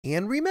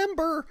And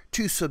remember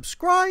to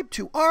subscribe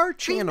to our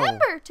channel.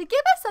 Remember to give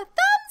us a thumbs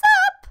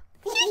up.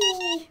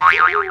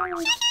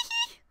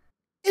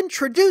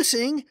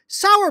 Introducing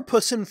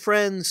Sauerpuss and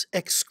Friends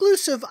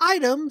exclusive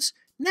items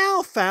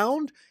now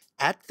found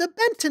at the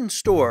Benton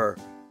store,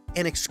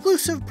 an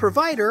exclusive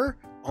provider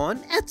on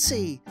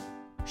Etsy.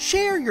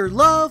 Share your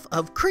love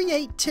of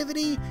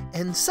creativity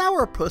and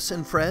Sauerpuss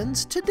and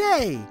Friends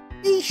today.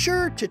 Be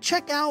sure to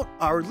check out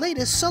our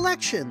latest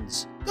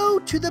selections. Go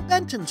to the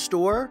Benton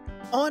store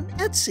on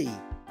Etsy.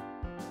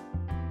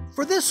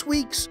 For this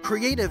week's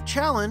creative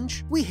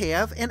challenge, we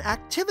have an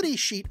activity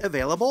sheet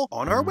available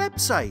on our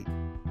website.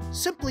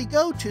 Simply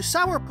go to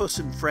Sauerpuss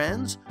and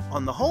Friends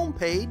on the home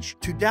page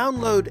to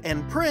download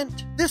and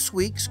print this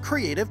week's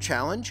creative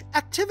challenge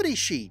activity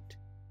sheet.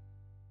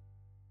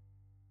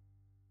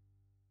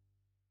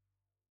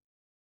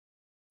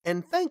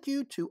 And thank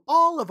you to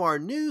all of our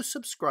new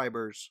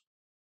subscribers.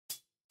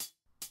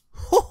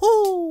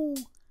 Ho-ho!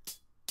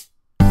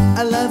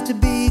 I love to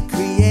be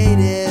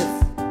creative.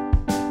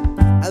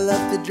 I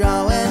love to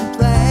draw and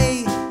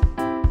play.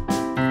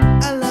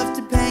 I love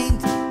to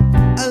paint.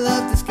 I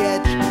love to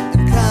sketch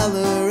and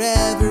color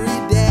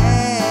every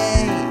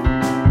day.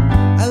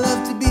 I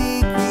love to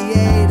be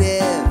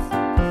creative.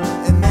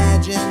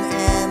 Imagine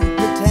and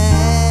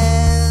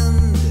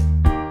pretend.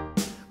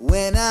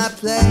 When I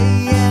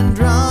play and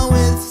draw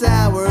with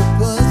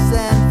Sauerpuss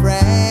and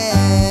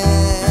Friends.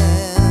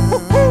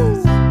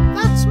 Woohoo!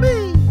 That's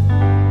me!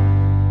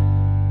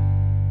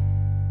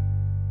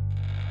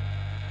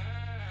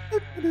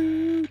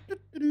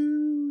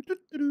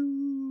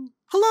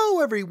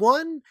 Hello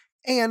everyone,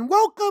 and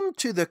welcome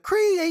to the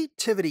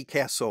Creativity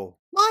Castle.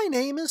 My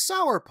name is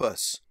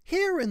Sauerpuss.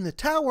 Here in the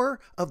tower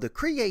of the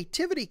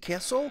Creativity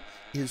Castle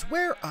is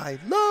where I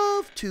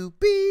love to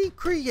be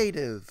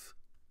creative.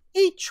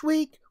 Each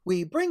week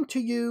we bring to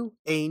you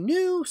a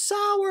new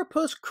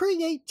Sauerpuss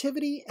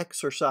creativity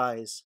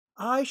exercise.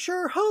 I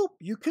sure hope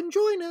you can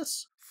join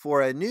us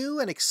for a new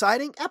and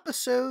exciting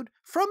episode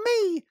from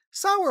me,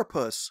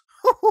 Sauerpuss.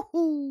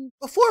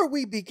 Before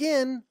we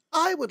begin,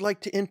 I would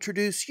like to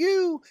introduce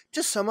you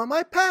to some of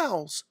my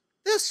pals.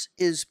 This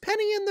is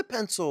Penny and the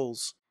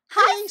Pencils.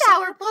 Hi,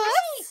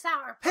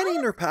 Sauerpuss. Penny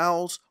and her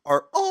pals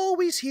are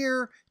always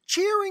here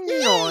cheering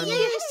me on.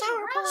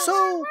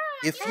 So,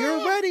 if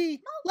you're ready,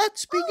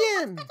 let's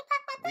begin.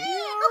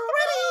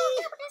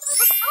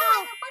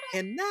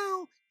 And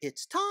now,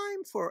 it's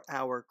time for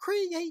our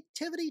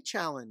creativity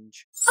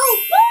challenge.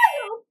 Oh boy,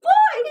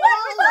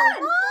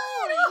 what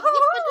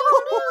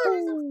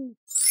fun!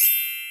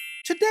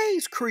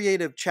 Today's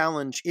creative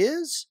challenge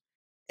is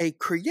a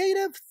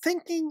creative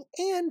thinking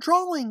and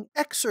drawing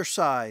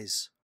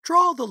exercise.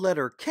 Draw the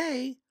letter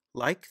K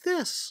like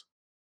this.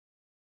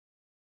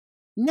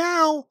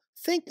 Now,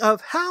 think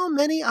of how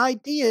many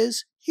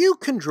ideas you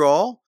can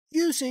draw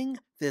using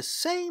this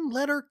same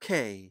letter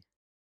K.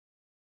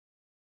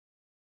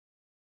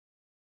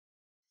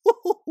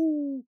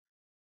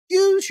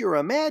 Use your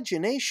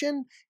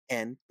imagination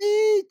and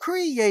be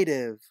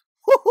creative.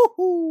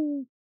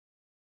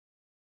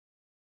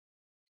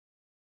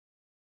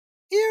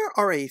 Here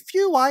are a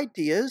few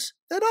ideas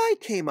that I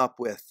came up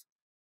with.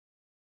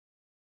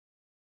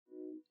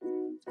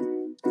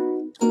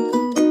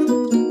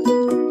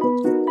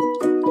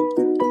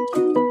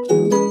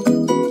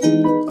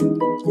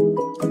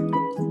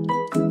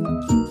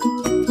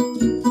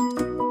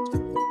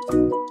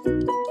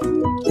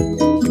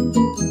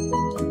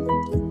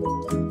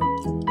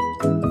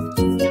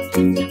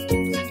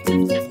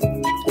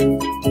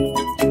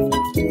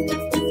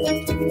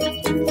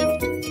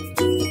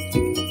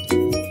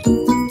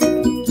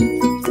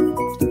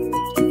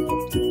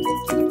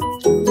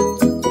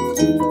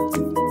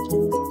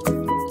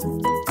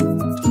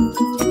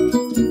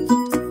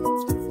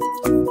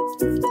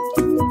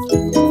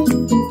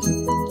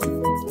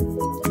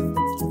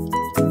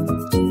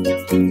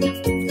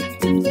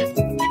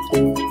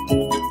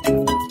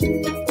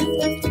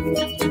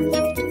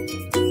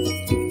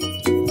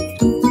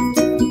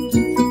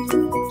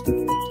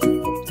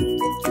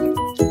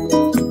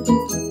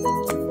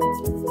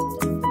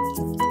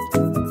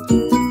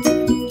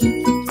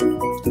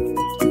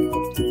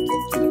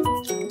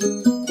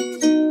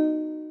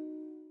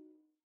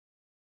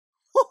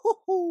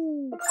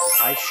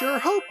 I sure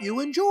hope you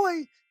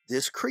enjoy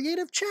this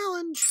creative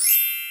challenge.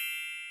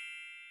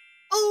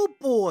 Oh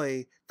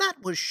boy,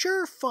 that was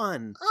sure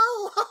fun.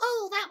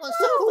 Oh, that was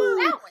so fun.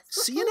 That was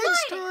See you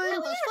next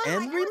time,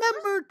 and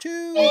remember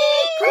to be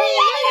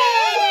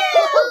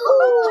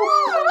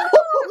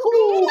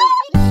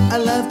I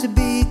love to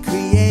be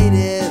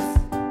creative.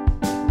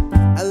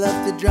 I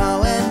love to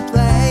draw and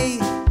play.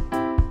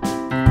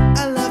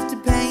 I love to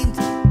paint.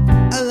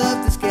 I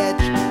love to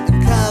sketch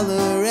and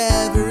color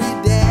every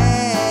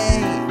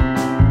day.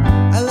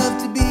 I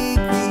love to be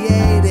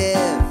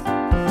creative.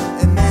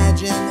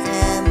 Imagine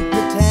and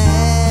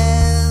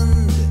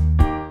pretend.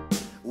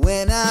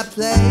 When I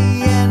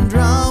play and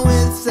draw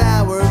with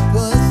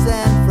Sauerpuss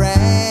and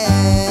Friends.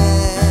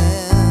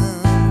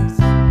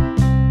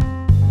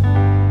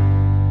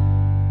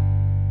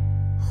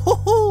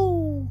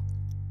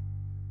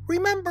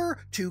 Remember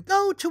to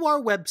go to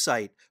our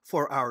website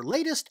for our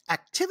latest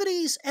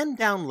activities and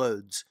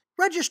downloads.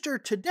 Register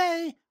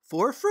today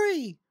for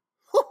free.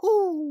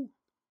 Hoo-hoo!